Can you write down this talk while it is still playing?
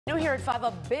New here at 5,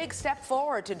 a big step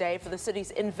forward today for the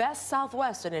city's Invest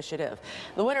Southwest initiative.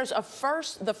 The winners of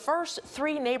the first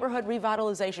 3 neighborhood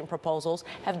revitalization proposals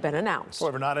have been announced.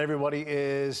 However, not everybody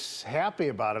is happy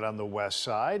about it on the west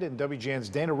side, and WGN's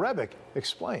Dana Rebick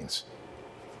explains.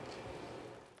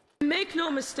 Make no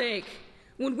mistake,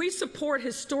 when we support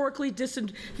historically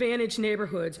disadvantaged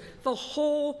neighborhoods, the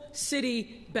whole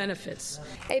city benefits.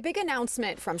 A big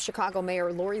announcement from Chicago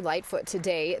Mayor Lori Lightfoot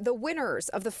today. The winners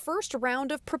of the first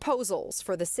round of proposals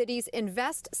for the city's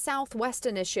Invest Southwest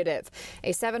initiative,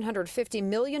 a $750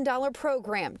 million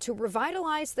program to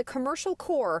revitalize the commercial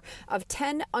core of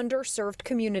 10 underserved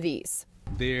communities.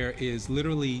 There is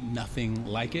literally nothing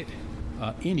like it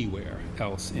anywhere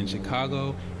else in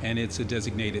Chicago, and it's a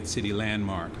designated city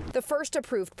landmark. The first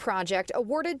approved project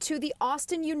awarded to the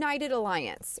Austin United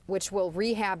Alliance, which will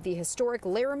rehab the historic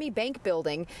Laramie Bank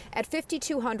building at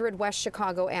 5200 West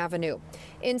Chicago Avenue.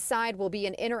 Inside will be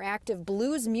an interactive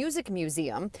blues music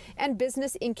museum and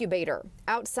business incubator.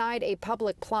 Outside, a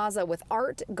public plaza with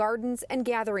art, gardens, and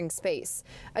gathering space.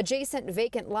 Adjacent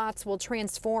vacant lots will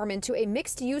transform into a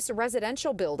mixed-use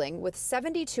residential building with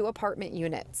 72 apartment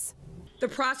units. The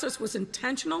process was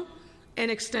intentional and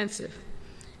extensive,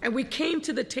 and we came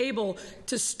to the table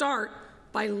to start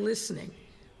by listening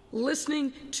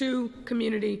to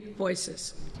community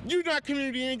voices. You're not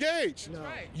community engaged. No.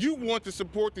 You want the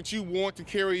support that you want to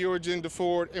carry your agenda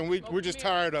forward, and we're just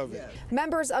tired of it.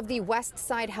 Members of the West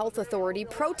Side Health Authority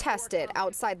protested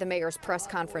outside the mayor's press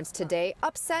conference today,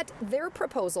 upset their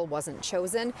proposal wasn't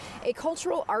chosen, a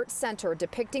cultural arts center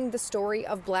depicting the story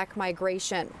of Black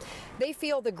migration. They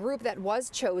feel the group that was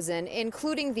chosen,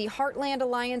 including the Heartland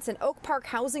Alliance and Oak Park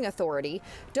Housing Authority,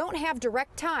 don't have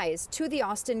direct ties to the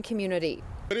Austin community.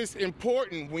 But it's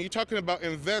important when you're talking about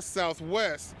Invest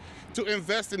Southwest to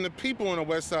invest in the people on the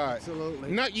west side.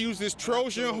 Absolutely. Not use this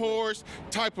Trojan horse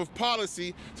type of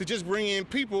policy to just bring in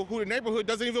people who the neighborhood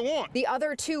doesn't even want. The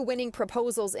other 2 winning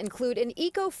proposals include an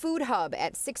eco-food hub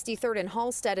at 63rd and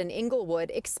Halsted in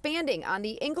Englewood, expanding on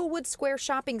the Englewood Square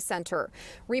Shopping Center,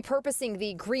 repurposing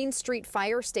the Green Street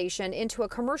Fire Station into a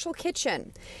commercial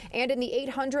kitchen, and in the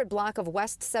 800 block of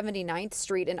West 79th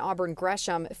Street in Auburn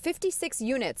Gresham, 56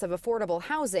 units of affordable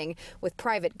housing with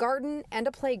private garden and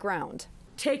a playground.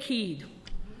 Take heed.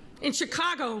 In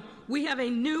Chicago, we have a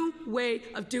new way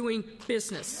of doing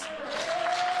business.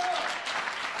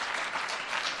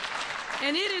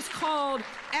 And it is called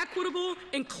equitable,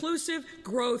 inclusive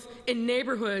growth in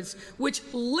neighborhoods, which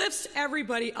lifts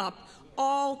everybody up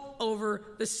all over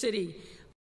the city.